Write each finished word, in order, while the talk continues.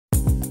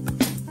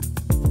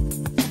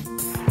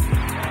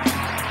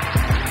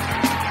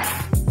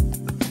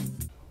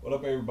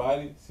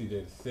everybody? CJ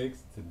the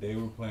 6th. Today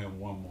we're playing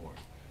one more.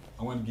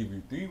 I'm going to give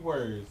you 3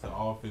 words that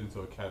all fit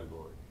into a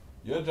category.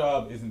 Your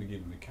job isn't to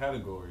give me the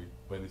category,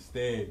 but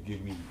instead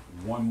give me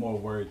one more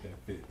word that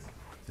fits.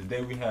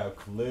 Today we have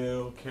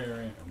Khalil,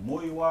 Caryn, and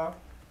Muyiwa.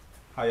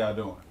 How y'all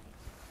doing?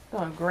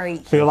 Doing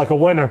great. Feel like a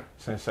winner.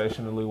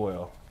 Sensationally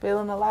well.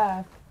 Feeling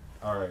alive.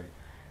 All right.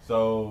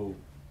 So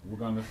we're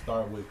going to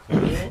start with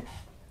Khalil.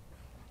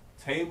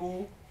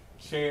 Table,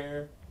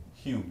 chair,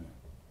 human.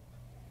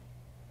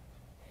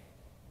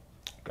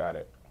 Got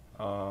it.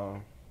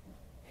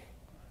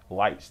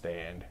 Light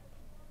stand.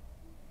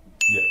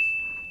 Yes.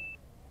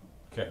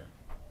 Caryn.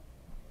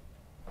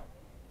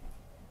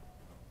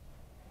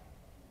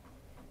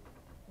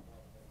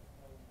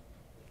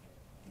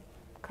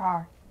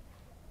 Car.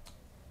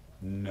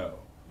 No.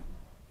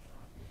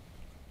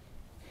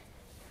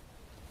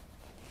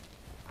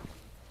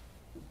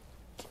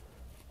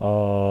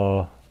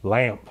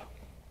 Lamp.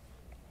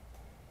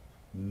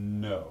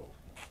 No.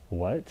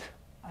 What?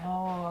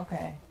 Oh,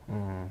 okay.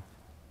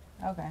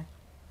 Okay.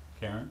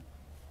 Caryn?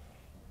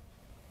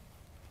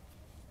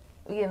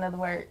 We get another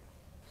word.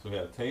 So we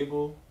have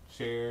table,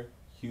 chair,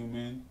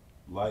 human,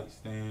 light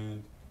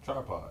stand,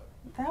 tripod.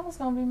 That was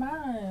gonna be mine.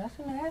 I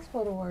shouldn't have asked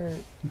for the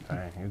word.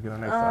 Dang, you get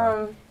on next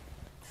time.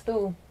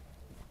 Stool.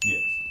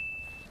 Yes.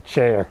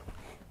 Chair.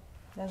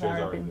 That's Chair's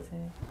already already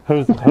been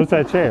said. Who's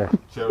that chair?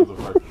 Chair was the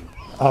first one.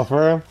 Oh,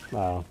 for real?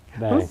 Oh, Who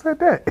dang. said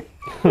that?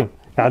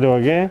 I'll do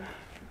it again?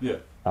 Yeah.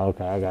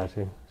 Okay, I got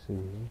you. See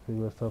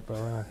what's up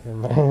around here,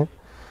 man.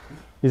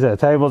 You said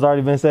table's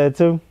already been said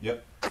too?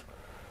 Yep.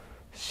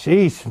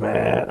 Sheesh,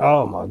 man.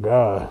 Oh my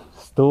God.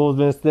 Stool's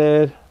been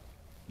said.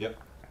 Yep.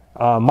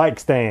 Mic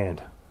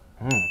stand.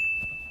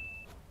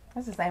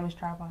 That's the same as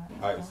tripod.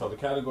 All right, so the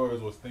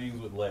categories was things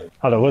with legs.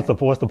 Hold on, what's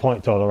the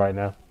point total right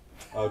now?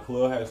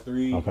 Khalil has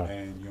 3, Okay.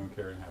 and you and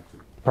Caryn have 2.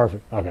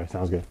 Perfect. Okay,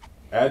 sounds good.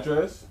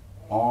 Address,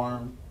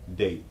 arm,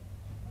 date.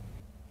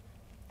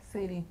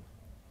 City.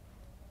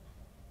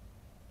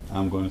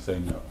 I'm going to say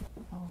no.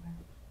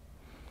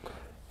 Okay.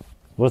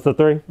 What's the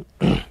 3?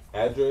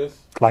 Address,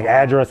 Like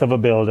address of a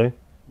building.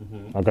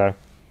 Okay.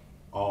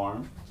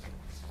 arm,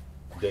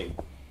 date.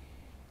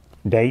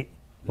 Date.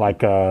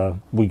 Like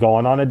we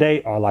going on a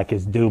date or like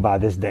it's due by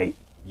this date?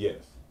 Yes.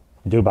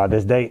 Due by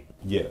this date?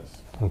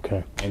 Yes.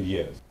 Okay. And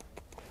yes.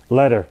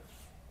 Letter.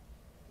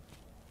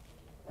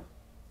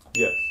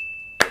 Yes.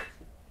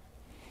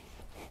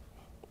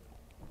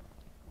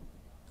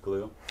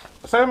 Khalil,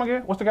 Say them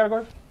again. What's the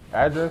category?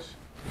 Address.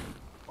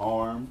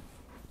 arm,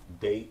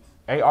 date.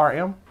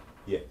 ARM.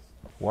 Yes.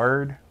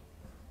 Word.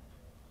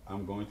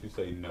 I'm going to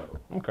say no.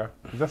 Okay.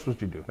 That's what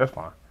you do. That's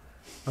fine.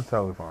 That's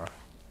totally fine.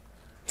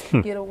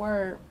 Get a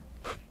word.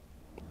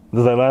 This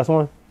is that last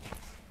one?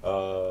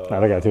 No,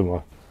 I got 2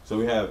 more. So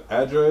we have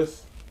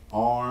address,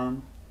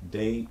 arm,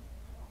 date,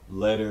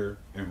 letter,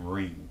 and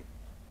ring.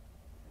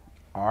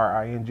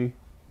 RING.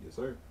 Yes,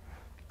 sir.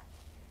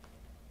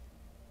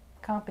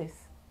 Compass.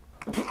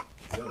 That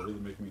really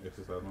makes me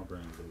exercise my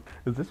brain, dude.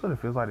 Is this what it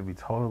feels like to be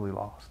totally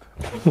lost?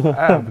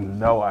 I have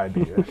no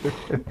idea.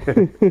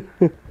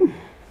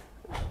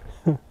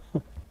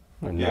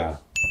 Nah. Yes.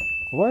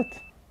 What?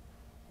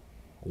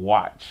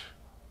 Watch.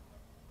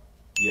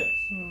 Yes.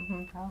 I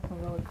was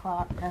gonna go with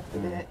clock after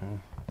that.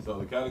 So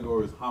the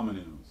category is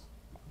homonyms.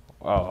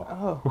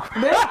 Oh.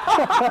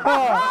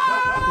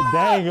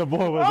 Dang, a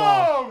boy was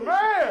off. Oh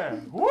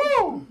man!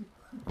 Woo!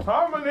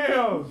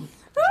 Homonyms.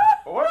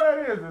 What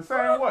that is? The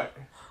same what?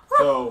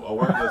 So a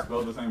word that's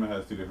spelled the same and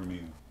has 2 different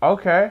meanings.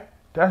 Okay,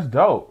 that's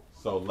dope.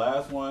 So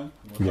last one,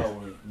 we'll start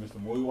with Mr.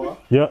 Muyiwa.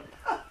 Yep.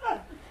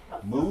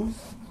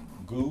 Moose,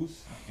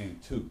 goose,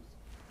 and tooth.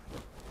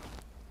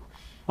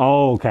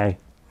 Oh, okay.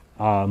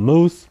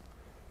 Moose,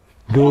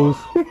 goose,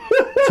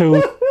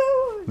 tooth,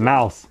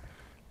 mouse.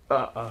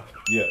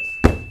 Yes.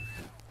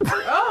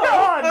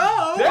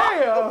 Oh,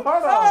 Damn! Hold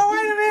on. oh,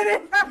 wait a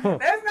minute.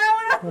 That's not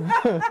what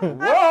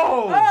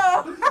Whoa! I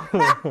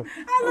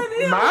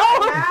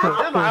Mouse?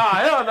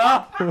 Hell no!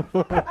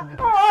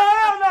 Oh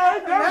hell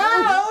no!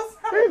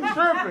 He's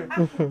tripping.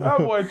 That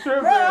boy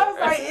tripping. I was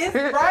like, it's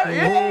right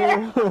there.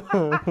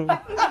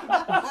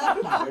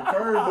 The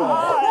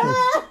curveball.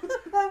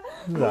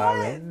 Nah,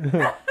 man.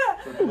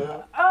 So Khalil,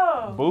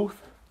 Oh. Booth.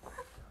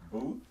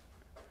 booth.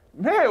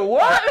 Man,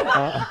 what?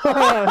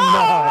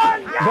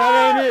 That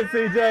ain't it,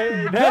 CJ.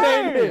 That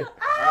ain't it. All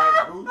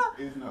right, booth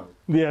is no.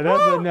 Yeah,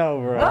 that's a no,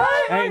 bro.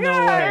 Ain't no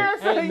way.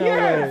 Ain't no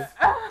way.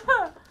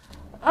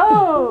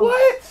 Oh.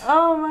 What?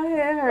 Oh, my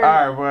head hurts. All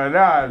right, bro.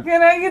 Nah.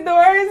 Can I get the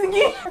words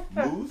again?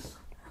 Moose,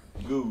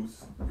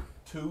 goose,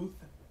 tooth,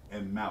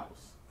 and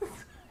mouse.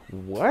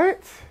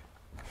 What?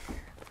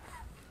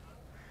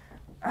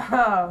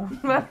 Oh.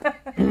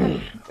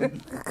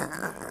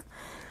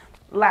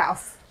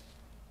 Louse.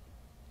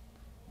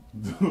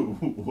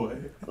 What?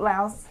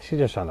 Louse. She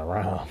just trying to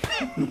round.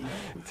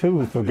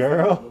 Tooth,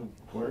 girl.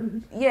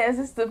 Word? Yes,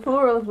 it's the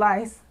plural of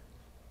lice.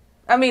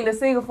 I mean, the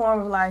single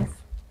form of lice.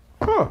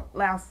 Huh.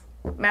 Louse.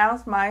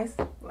 Mouse, mice,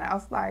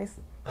 louse, lice.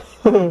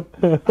 You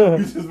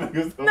just make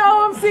us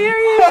No, I'm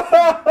serious.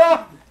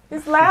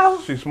 It's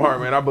louse. She's smart,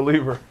 man. I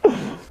believe her.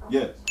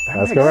 Yes. That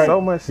That's makes correct.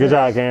 so much sense. Good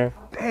job, Caryn.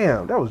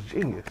 Damn, that was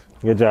genius.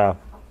 Good job.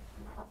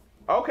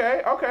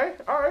 Okay. All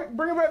right,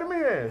 bring it back to me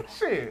then.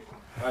 Shit.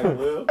 All right,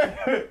 Will.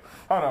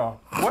 Hold on.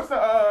 What's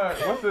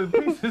the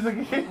pieces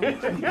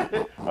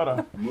again? Hold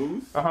on.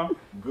 Moose.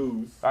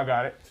 Goose. I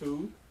got it.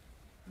 Tooth.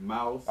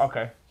 Mouse.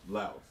 Okay.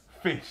 Louse.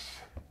 Fish.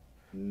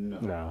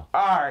 No.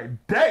 All right.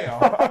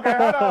 Damn.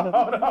 Okay.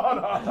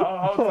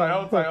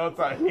 Hold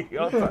tight.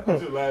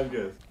 What's your last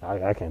guess?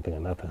 I can't think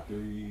of nothing.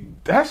 3.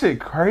 That shit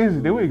crazy.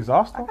 Did we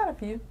exhaust I them? got a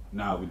few.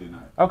 Nah, we did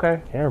not.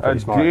 Okay. Caryn pretty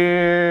A smart.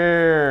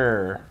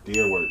 deer.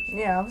 Deer works.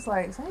 Yeah, I was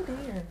like, say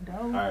deer. All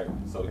Don't. right.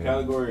 So the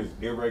category is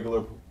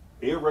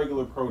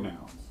irregular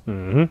pronouns.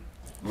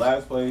 Mm-hmm.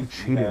 Last place we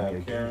Cheated have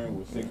again. Caryn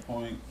with 6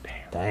 points.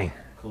 Dang.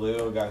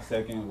 Khalil got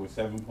second with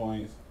 7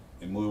 points.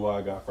 And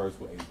Muyiwa got first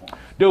with 8 points.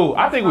 Dude,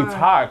 I think we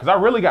tied because I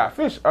really got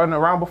fish on the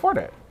round before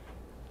that.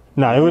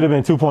 No, it would have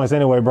been 2 points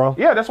anyway, bro.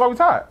 Yeah, that's why we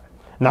tied.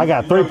 And I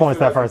got You 3 know you points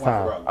still that got first some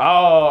time. points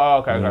Oh,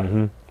 okay.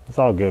 Mm-hmm. It's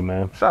all good,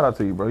 man. Shout out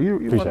to you, bro. You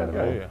Appreciate it,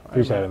 man. Yeah.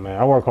 Appreciate it, man.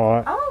 I work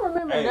hard. I don't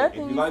remember Hey,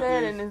 nothing if you like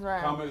said this, in this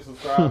round. comment,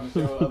 subscribe, and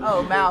share with other Oh,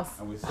 people. mouse.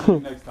 And we'll see you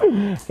next time.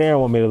 Caryn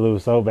want me to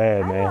lose so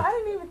bad, I know, man. I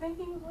didn't